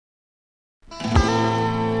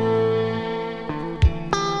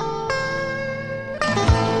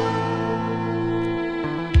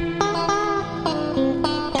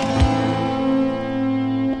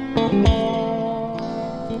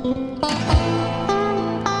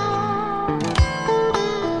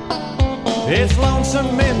It's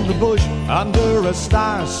lonesome in the bush under a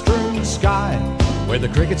star-strewn sky, where the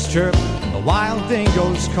crickets chirp and the wild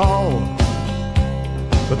dingoes call.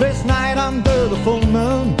 But this night under the full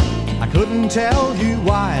moon, I couldn't tell you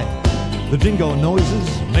why the dingo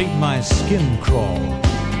noises made my skin crawl.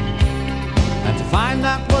 And to find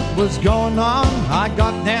out what was going on, I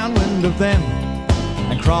got downwind of them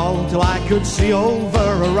and crawled till I could see over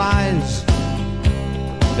her eyes.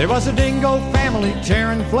 There was a dingo family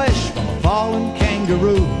tearing flesh from a fallen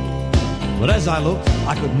kangaroo, but as I looked,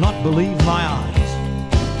 I could not believe my eyes.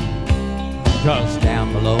 'Cause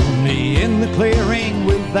down below me in the clearing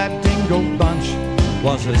with that dingo bunch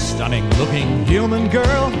was a stunning-looking human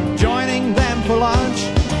girl joining them for lunch.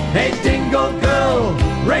 A dingo girl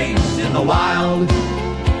raised in the wild,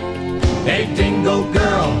 a dingo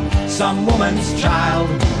girl, some woman's child,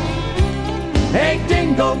 a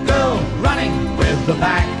dingo girl running with the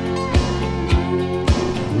pack,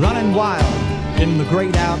 running wild in the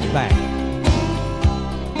great outback.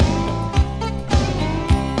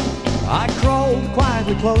 I crawled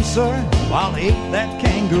quietly closer while I ate that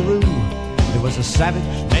kangaroo. There was a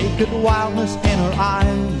savage, naked wildness in her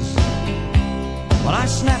eyes. When I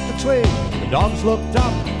snapped the twig, the dogs looked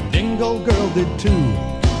up, Dingo Girl did too.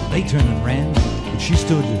 They turned and ran, but she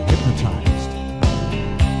stood hypnotized.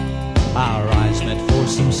 Our eyes met for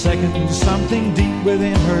some seconds, something deep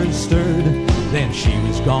within her stirred. Then she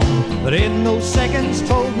was gone, but in those seconds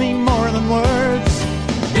told me more than words.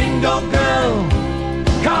 Dingo Girl,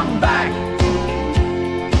 come back.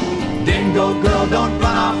 Dingo Girl, don't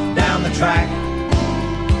run off down the track.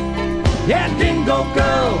 Yeah, Dingo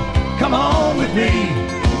Girl, come home with me.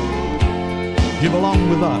 You belong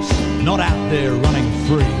with us, not out there running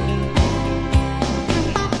free.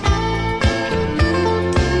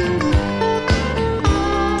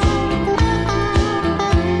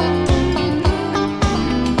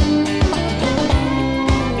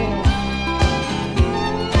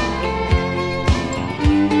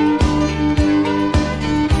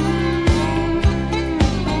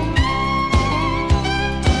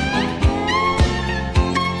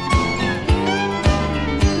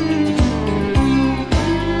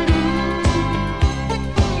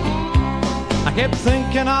 I kept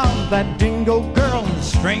thinking of that dingo girl and the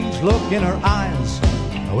strange look in her eyes.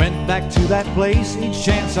 I went back to that place each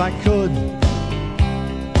chance I could.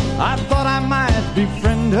 I thought I might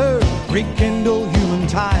befriend her, rekindle human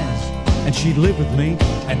ties, and she'd live with me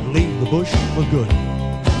and leave the bush for good.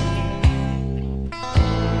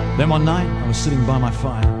 Then one night I was sitting by my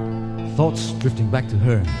fire, thoughts drifting back to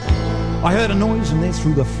her. I heard a noise and there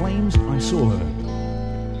through the flames I saw her.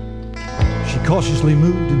 She cautiously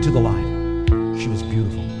moved into the light. She was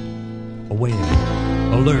beautiful, aware,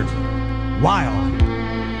 alert, wild.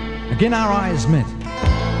 Again our eyes met.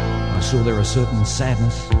 I saw there a certain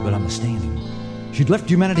sadness, but understanding. She'd left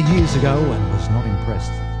humanity years ago and was not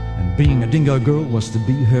impressed, and being a dingo girl was to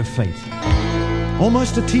be her fate.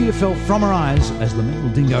 Almost a tear fell from her eyes as the male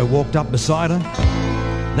dingo walked up beside her.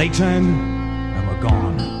 They turned and were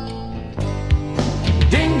gone.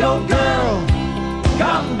 Dingo girl,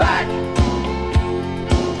 come back.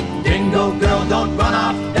 Dingo girl, don't run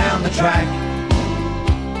off down the track.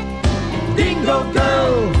 Dingo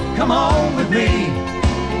girl, come home with me.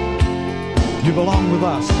 You belong with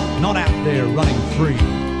us, not out there running free.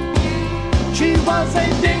 She was a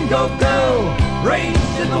dingo girl,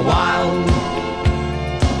 raised in the wild.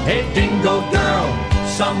 A dingo girl,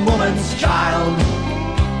 some woman's child.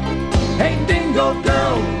 A dingo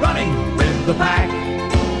girl, running with the pack,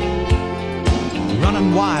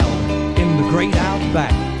 running wild in the great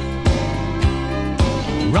outback.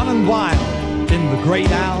 Running wild in the great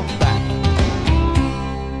outback.